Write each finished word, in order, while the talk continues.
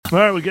All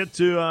right, we get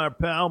to our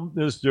pal,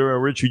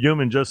 Mr. Richard Hume,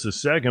 in just a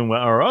second.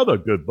 Well, our other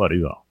good buddy,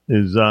 though,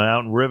 is out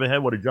in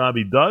Riverhead. What a job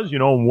he does. You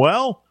know him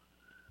well.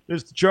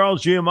 Mr.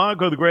 Charles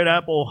Giamacco, the Great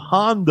Apple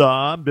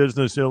Honda,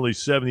 business nearly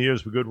 70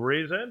 years for good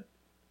reason.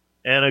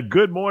 And a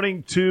good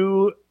morning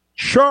to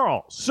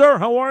Charles. Sir,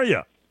 how are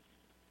you?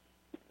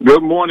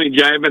 Good morning,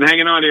 Jay. I've been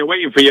hanging on here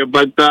waiting for you,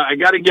 but I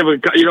got to give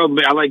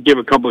I like to give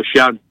a couple of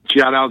shout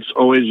outs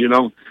always.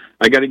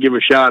 I got to give a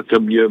shout out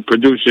to your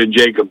producer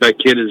Jacob. That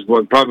kid is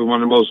probably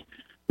one of the most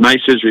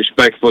nicest,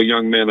 respectful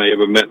young men I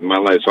ever met in my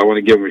life. So I want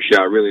to give him a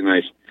shout. Really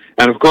nice.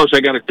 And of course,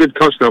 I got a good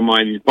customer of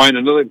mine. He's buying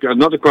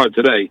another car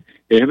today.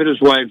 Him and his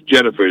wife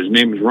Jennifer. His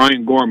name is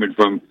Ryan Gorman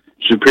from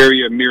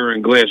Superior Mirror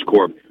and Glass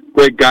Corp.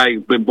 Great guy.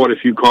 Been bought a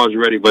few cars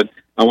already, but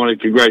I want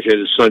to congratulate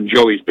his son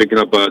Joey. He's picking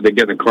up. They're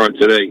getting a car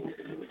today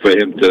for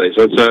him today.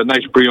 So it's a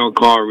nice pre-owned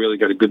car. Really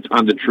got a good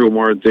Honda True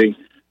warranty.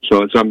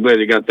 So I'm glad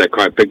he got that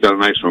car. I picked out a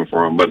nice one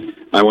for him, but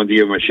I wanted to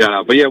give him a shout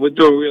out. But yeah, we're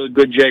doing really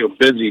good, Jay. We're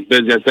busy.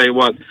 I tell you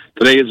what,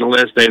 today is the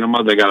last day of the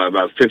month. I got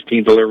about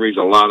 15 deliveries,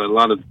 a lot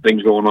of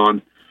things going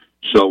on.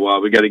 So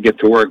we got to get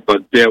to work.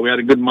 But yeah, we had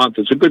a good month.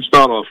 It's a good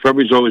start off.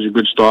 February's always a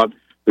good start.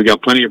 We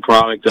got plenty of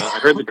product. I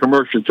heard the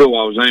commercial too.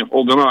 I was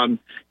holding on.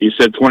 He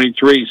said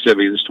 23,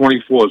 Sibby. It's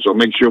 24. So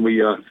make sure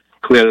we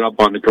cleared it up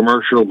on the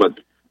commercial. But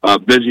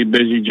busy,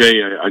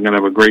 Jay. I'm going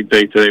to have a great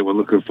day today. We're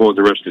looking forward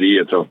to the rest of the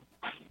year, too.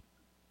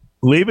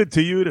 Leave it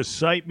to you to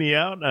cite me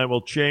out, and I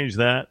will change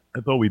that.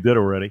 I thought we did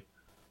already.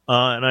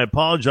 And I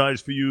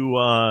apologize for you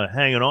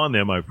hanging on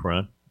there, my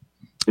friend.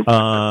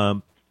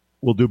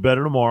 We'll do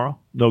better tomorrow,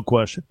 no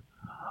question.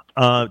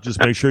 Just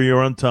make sure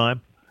you're on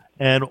time.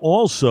 And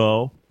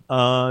also,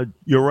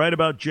 you're right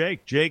about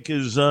Jake. Jake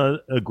is a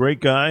great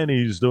guy, and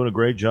he's doing a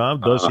great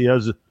job. Thus, he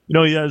has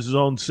his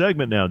own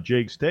segment now,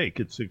 Jake's Take,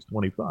 at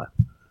 6:25.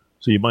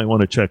 So you might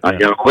want to check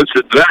that out. What's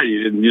it that?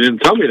 You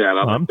didn't tell me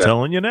that. I'm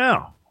telling you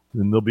now.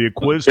 And there'll be a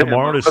quiz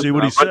tomorrow to see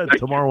what he said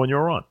tomorrow when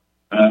you're on.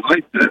 I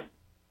like that.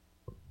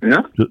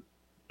 Yeah?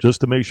 Just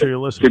to make sure you're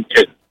listening.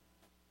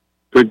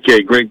 Good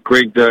kid. Great.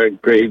 He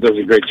does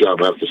a great job,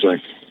 I have to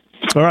say.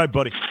 All right,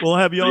 buddy. We'll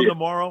have you on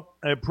tomorrow.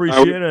 I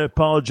appreciate it. I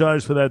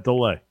apologize for that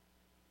delay.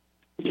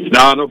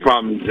 No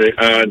problem.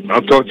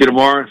 I'll talk to you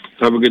tomorrow.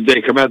 Have a good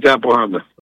day. Come out to Apple Honda.